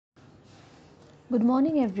Good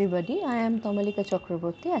morning everybody. I am Tamalika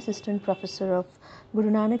Chakraborty, Assistant Professor of Guru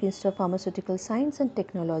Nanak Institute of Pharmaceutical Science and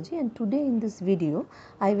Technology, and today in this video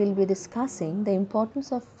I will be discussing the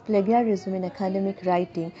importance of plagiarism in academic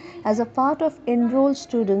writing as a part of enrolled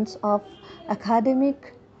students of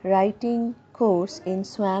academic writing course in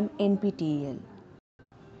SWAM NPTEL.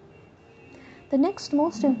 The next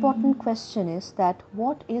most important question is that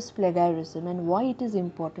what is plagiarism and why it is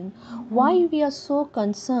important, why we are so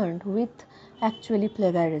concerned with actually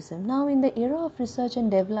plagiarism. Now in the era of research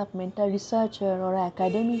and development, a researcher or an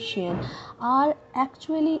academician are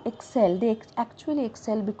actually excel. They actually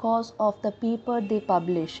excel because of the paper they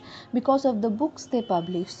publish, because of the books they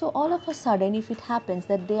publish. So all of a sudden, if it happens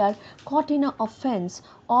that they are caught in an offense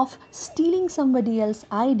of stealing somebody else's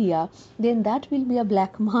idea, then that will be a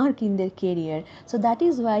black mark in their career. So that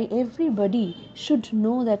is why everybody should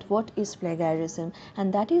know that what is plagiarism,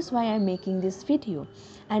 and that is why I am making this video.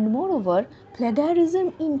 And moreover,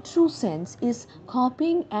 plagiarism in true sense is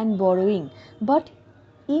copying and borrowing, but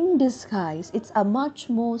in disguise it's a much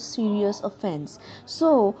more serious offense.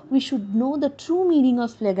 So we should know the true meaning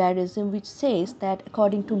of plagiarism, which says that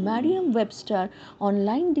according to Merriam-Webster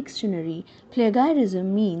online dictionary,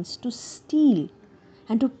 plagiarism means to steal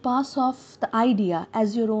and to pass off the idea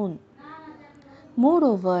as your own.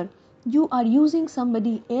 Moreover, you are using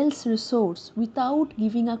somebody else's resource without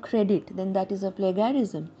giving a credit, then that is a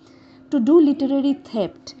plagiarism. To do literary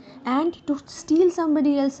theft and to steal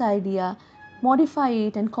somebody else's idea, modify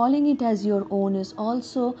it and calling it as your own is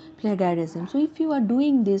also plagiarism. So if you are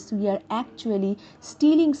doing this, we are actually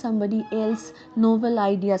stealing somebody else's novel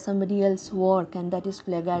idea, somebody else's work, and that is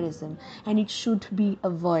plagiarism, and it should be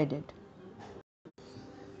avoided.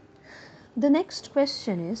 The next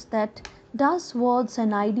question is that does words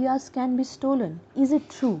and ideas can be stolen? Is it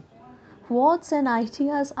true? Words and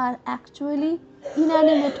ideas are actually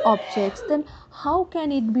inanimate objects, then how can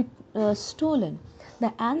it be stolen?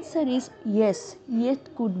 The answer is yes,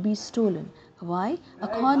 it could be stolen. Why?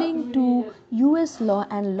 According to US law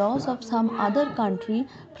and laws of some other country,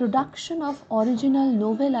 production of original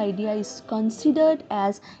novel idea is considered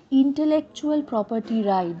as intellectual property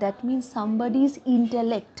right. That means somebody's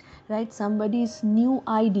intellect, right, somebody's new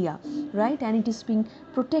idea, right, and it is being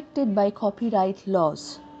protected by copyright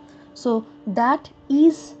laws. So that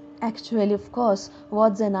is actually, of course,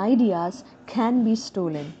 words and ideas can be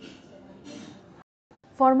stolen.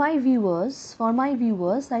 For my viewers,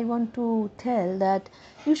 I want to tell that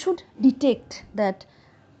you should detect that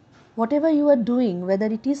whatever you are doing, whether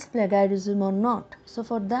it is plagiarism or not. So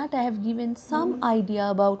for that I have given some idea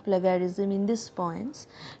about plagiarism in these points,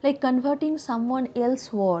 like converting someone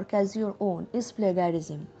else's work as your own is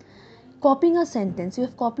plagiarism. Copying a sentence, you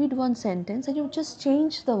have copied one sentence and you just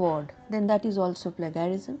change the word, then that is also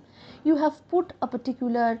plagiarism. You have put a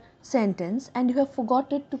particular sentence and you have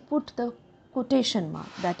forgotten to put the quotation mark,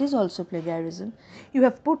 that is also plagiarism. You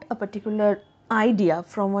have put a particular idea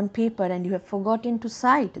from one paper and you have forgotten to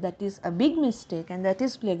cite, that is a big mistake, and that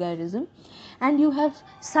is plagiarism. And you have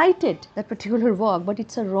cited that particular work but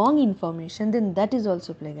it's a wrong information, then that is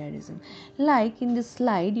also plagiarism. Like in this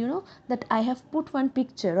slide, you know that I have put one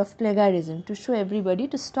picture of plagiarism to show everybody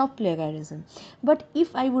to stop plagiarism, but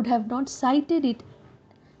if I would have not cited it,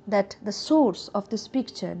 that the source of this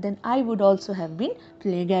picture, then I would also have been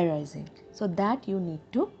plagiarizing. So that you need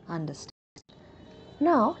to understand.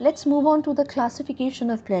 Now let's move on to the classification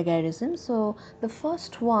of plagiarism. So the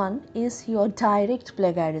first one is your direct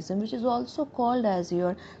plagiarism, which is also called as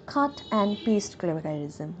your cut and paste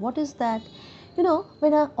plagiarism. What is that? You know,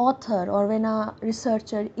 when an author or when a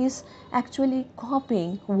researcher is actually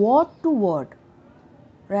copying word to word,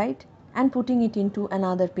 right, and putting it into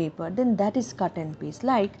another paper, then that is cut and paste.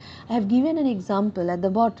 Like I have given an example at the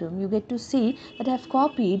bottom, you get to see that I have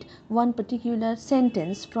copied one particular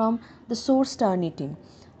sentence from the source Turnitin.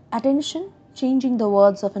 Attention, changing the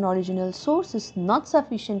words of an original source is not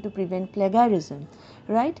sufficient to prevent plagiarism,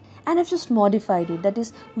 right? And I've just modified it. That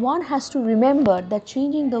is, one has to remember that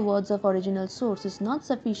changing the words of original source is not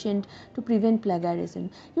sufficient to prevent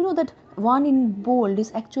plagiarism. You know that one in bold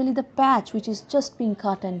is actually the patch which is just being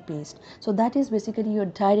cut and paste. So that is basically your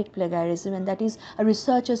direct plagiarism, and that is a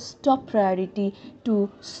researcher's top priority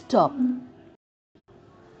to stop.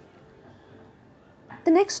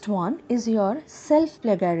 The next one is your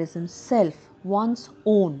self-plagiarism, self, one's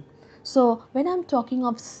own. So when I'm talking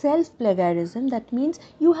of self-plagiarism, that means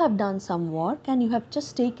you have done some work and you have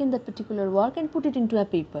just taken that particular work and put it into a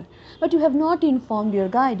paper. But you have not informed your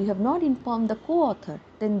guide, you have not informed the co-author,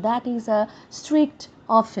 then that is a strict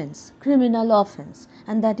offense, criminal offense,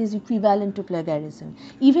 and that is equivalent to plagiarism.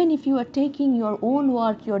 Even if you are taking your own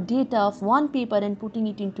work, your data of one paper and putting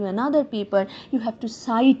it into another paper, you have to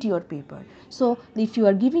cite your paper. So if you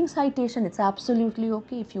are giving citation, it's absolutely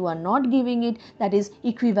okay. If you are not giving it, that is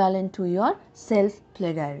equivalent to your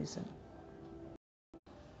self-plagiarism.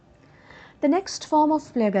 The next form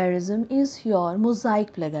of plagiarism is your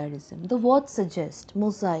mosaic plagiarism. The word suggests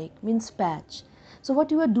mosaic means patch. So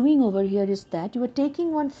what you are doing over here is that you are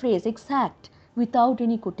taking one phrase exact without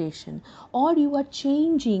any quotation, or you are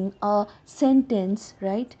changing a sentence,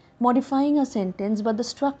 right? Modifying a sentence, but the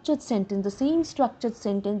structured sentence, the same structured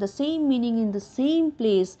sentence, the same meaning in the same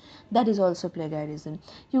place, that is also plagiarism.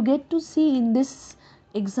 You get to see in this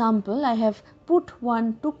example, I have took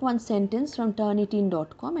one sentence from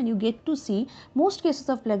turnitin.com, and you get to see most cases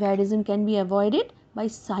of plagiarism can be avoided by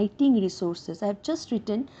citing resources. I have just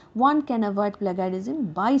written one can avoid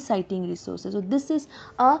plagiarism by citing resources. So this is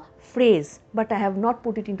a phrase, but I have not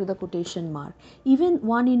put it into the quotation mark. Even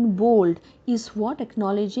one in bold is what?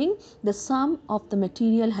 Acknowledging the sum of the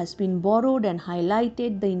material has been borrowed and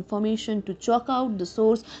highlighted the information to chalk out the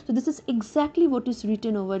source. So this is exactly what is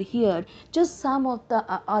written over here, just some of the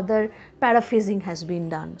other paraphrasing has been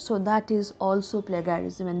done. So that is also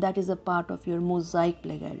plagiarism, and that is a part of your mosaic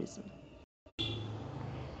plagiarism.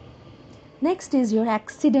 Next is your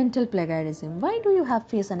accidental plagiarism. Why do you have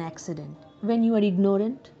face an accident? When you are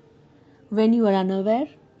ignorant, when you are unaware.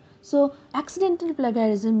 So accidental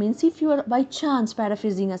plagiarism means if you are by chance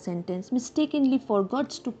paraphrasing a sentence, mistakenly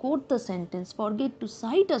forgets to quote the sentence, forget to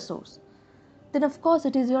cite a source, then of course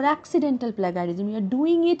it is your accidental plagiarism. You are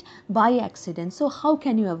doing it by accident. So how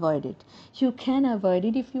can you avoid it? You can avoid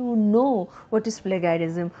it if you know what is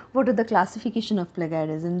plagiarism, what are the classification of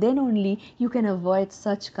plagiarism, then only you can avoid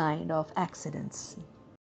such kind of accidents.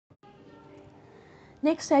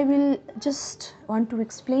 Next, I will just want to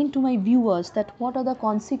explain to my viewers that what are the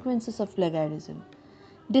consequences of plagiarism.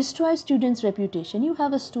 Destroy student's reputation. You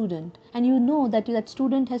have a student and you know that that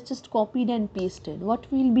student has just copied and pasted. What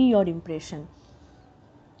will be your impression?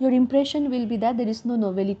 Your impression will be that there is no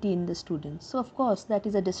novelty in the students. So of course that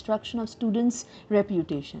is a destruction of students'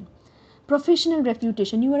 reputation. Professional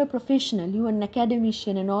reputation. You are a professional, you are an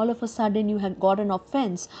academician, and all of a sudden you have got an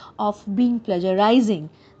offense of being plagiarizing,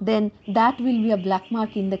 then that will be a black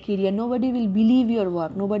mark in the career. Nobody will believe your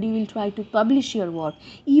work, nobody will try to publish your work.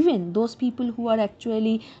 Even those people who are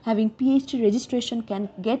actually having PhD registration can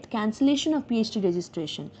get cancellation of PhD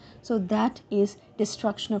registration. So that is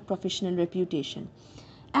destruction of professional reputation.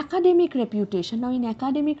 Academic reputation. Now in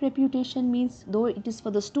academic reputation means though it is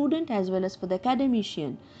for the student as well as for the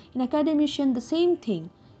academician. In academician the same thing.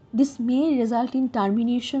 This may result in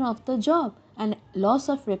termination of the job and loss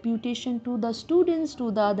of reputation to the students, to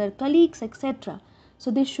the other colleagues, etc.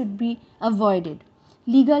 So this should be avoided.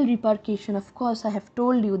 Legal repercussion, of course I have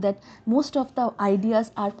told you that most of the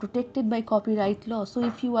ideas are protected by copyright law. So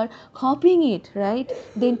if you are copying it, right,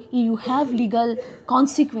 then you have legal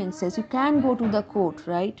consequences. You can go to the court,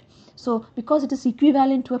 right? So because it is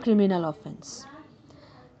equivalent to a criminal offense.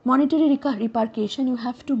 Monetary repercussion, you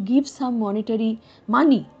have to give some monetary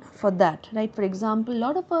money for that, right? For example, a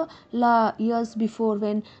lot of years before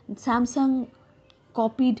when Samsung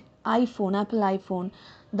copied Apple iPhone,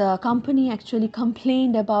 the company actually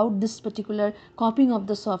complained about this particular copying of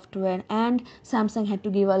the software, and Samsung had to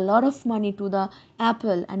give a lot of money to the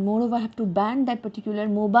Apple, and moreover have to ban that particular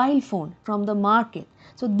mobile phone from the market.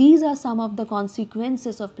 So these are some of the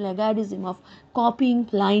consequences of plagiarism, of copying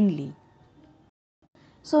blindly.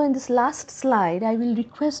 So in this last slide, I will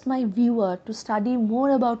request my viewer to study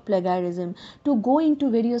more about plagiarism, to go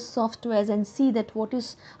into various softwares and see that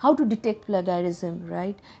how to detect plagiarism,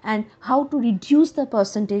 right? And how to reduce the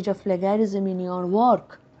percentage of plagiarism in your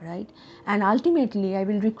work, right? And ultimately, I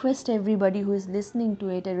will request everybody who is listening to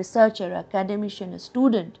it, a researcher, academician, a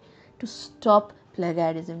student, to stop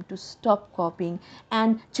plagiarism, to stop copying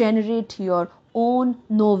and generate your own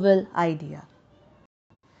novel idea.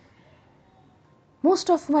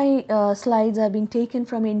 Most of my slides are being taken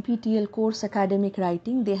from NPTEL course Academic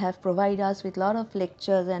Writing. They have provided us with a lot of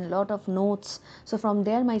lectures and lot of notes. So from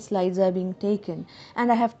there my slides are being taken.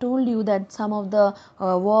 And I have told you that some of the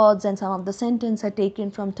words and some of the sentences are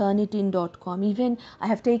taken from turnitin.com. Even I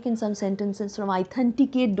have taken some sentences from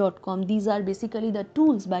authenticate.com. These are basically the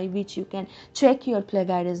tools by which you can check your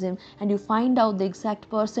plagiarism and you find out the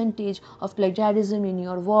exact percentage of plagiarism in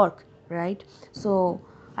your work, right? So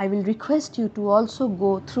I will request you to also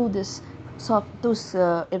go through those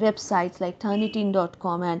websites like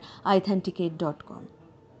turnitin.com and authenticate.com.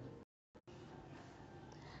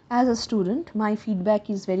 As a student, my feedback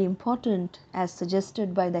is very important as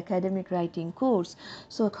suggested by the academic writing course.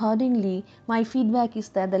 So accordingly, my feedback is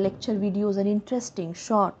that the lecture videos are interesting,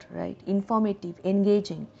 short, right, informative,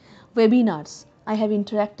 engaging. Webinars, I have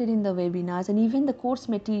interacted in the webinars, and even the course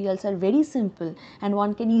materials are very simple and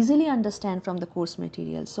one can easily understand from the course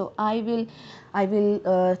materials. So I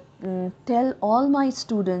will tell all my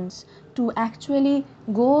students to actually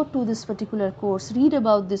go to this particular course, read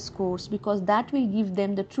about this course, because that will give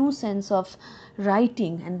them the true sense of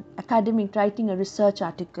writing and academic writing, a research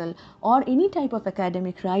article or any type of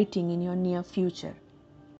academic writing in your near future.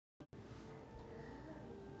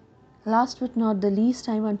 Last but not the least,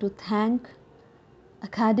 I want to thank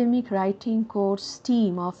academic writing course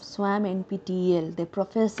team of SWAM NPTEL, the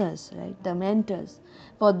professors, right, the mentors,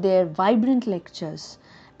 for their vibrant lectures,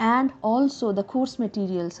 and also the course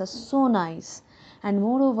materials are so nice. And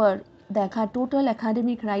moreover, the total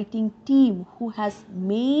academic writing team who has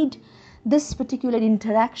made this particular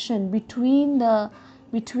interaction between the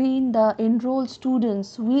enrolled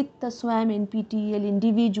students with the SWAM NPTEL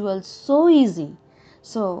individuals so easy.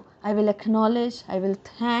 So I will acknowledge, I will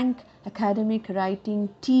thank academic writing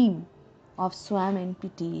team of SWAM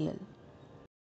NPTEL.